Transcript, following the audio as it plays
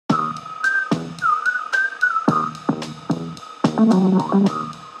Oh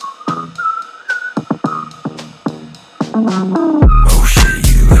shit,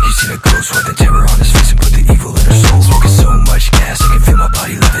 you like you seen a ghost with the terror on his face and put the evil in her soul. Smoking so much gas, I can feel my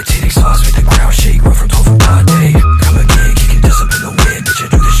body levitating. Sauce make the ground shake, run from 12 from broad day. Come again, kicking dust up in the wind. Bitch,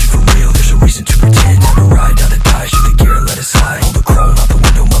 I do this shit for real, there's a reason to pretend. Time to ride down the die, shoot the gear and let it slide. Hold the chrome out the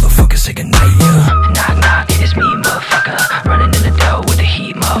window, motherfucker, say goodnight, yeah. Knock, knock, it's me, motherfucker. Running in the door with the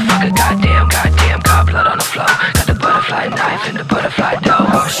heat, motherfucker. Goddamn, goddamn, got blood on the floor. Got the butterfly knife and the butterfly dough.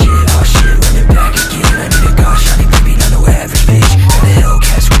 Oh shit, run it back again. I need a gosh, shiny baby, not no average bitch. Got the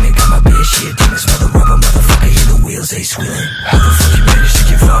Hellcat screaming, got my bitch, shit. Demons smell the rubber, motherfucker, hear the wheels, they squealing. How the fuck you managed to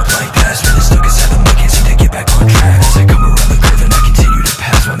give up like that? Spin it stuck inside the mic, can't seem to get back on track. As I come around the curve and I continue to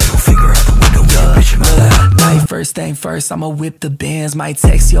pass my middle finger out the window with a bitch in my lap. Like first thing first, I'ma whip the bands. Might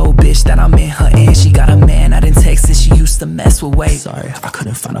text your bitch that I'm in her and she got a man out in Texas. She used to mess with weight. Sorry, I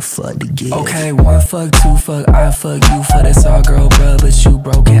couldn't find a fuck to give. Okay, 1 fuck, 2 fuck, I fuck you for this all girl, bruh, but you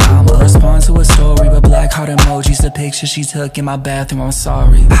broken. I'ma respond to a story with black heart emojis. The picture she took in my bathroom, I'm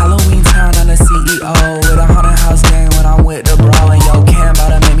sorry. Halloween town, I'm the CEO with a haunted house gang when I'm with the bro. And yo, Cam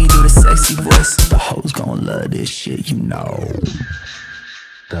about to make me do the sexy voice. The hoes gon' love this shit, you know.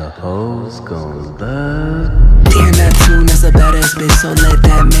 The hoes gon' love. Damn, that tune is a badass bitch, so let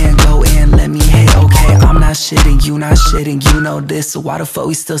that man go and let me hit. Okay, I'm not shitting, you not shitting, you know this, so why the fuck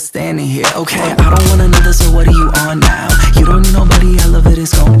we still standing here? Okay, I don't want another, so what are you on now? You don't need nobody,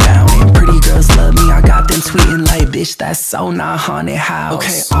 elevators go down. And pretty girls love me, I got them tweeting like, bitch, that's so not haunted house.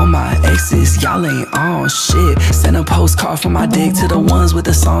 Okay, all my exes, y'all ain't on shit. Send a postcard from my dick to the ones with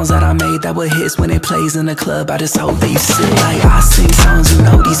the songs that I made that were hits when it plays in the club. I just hope they sit. Like, I sing songs, you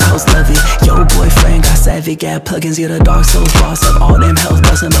know these hoes love it. Yo, boyfriend got savage, got plugins, yeah, the dark souls boss of all them health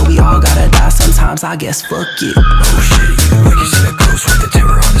bustin', but we all gotta die sometimes, I guess, fuck it. Oh shit, you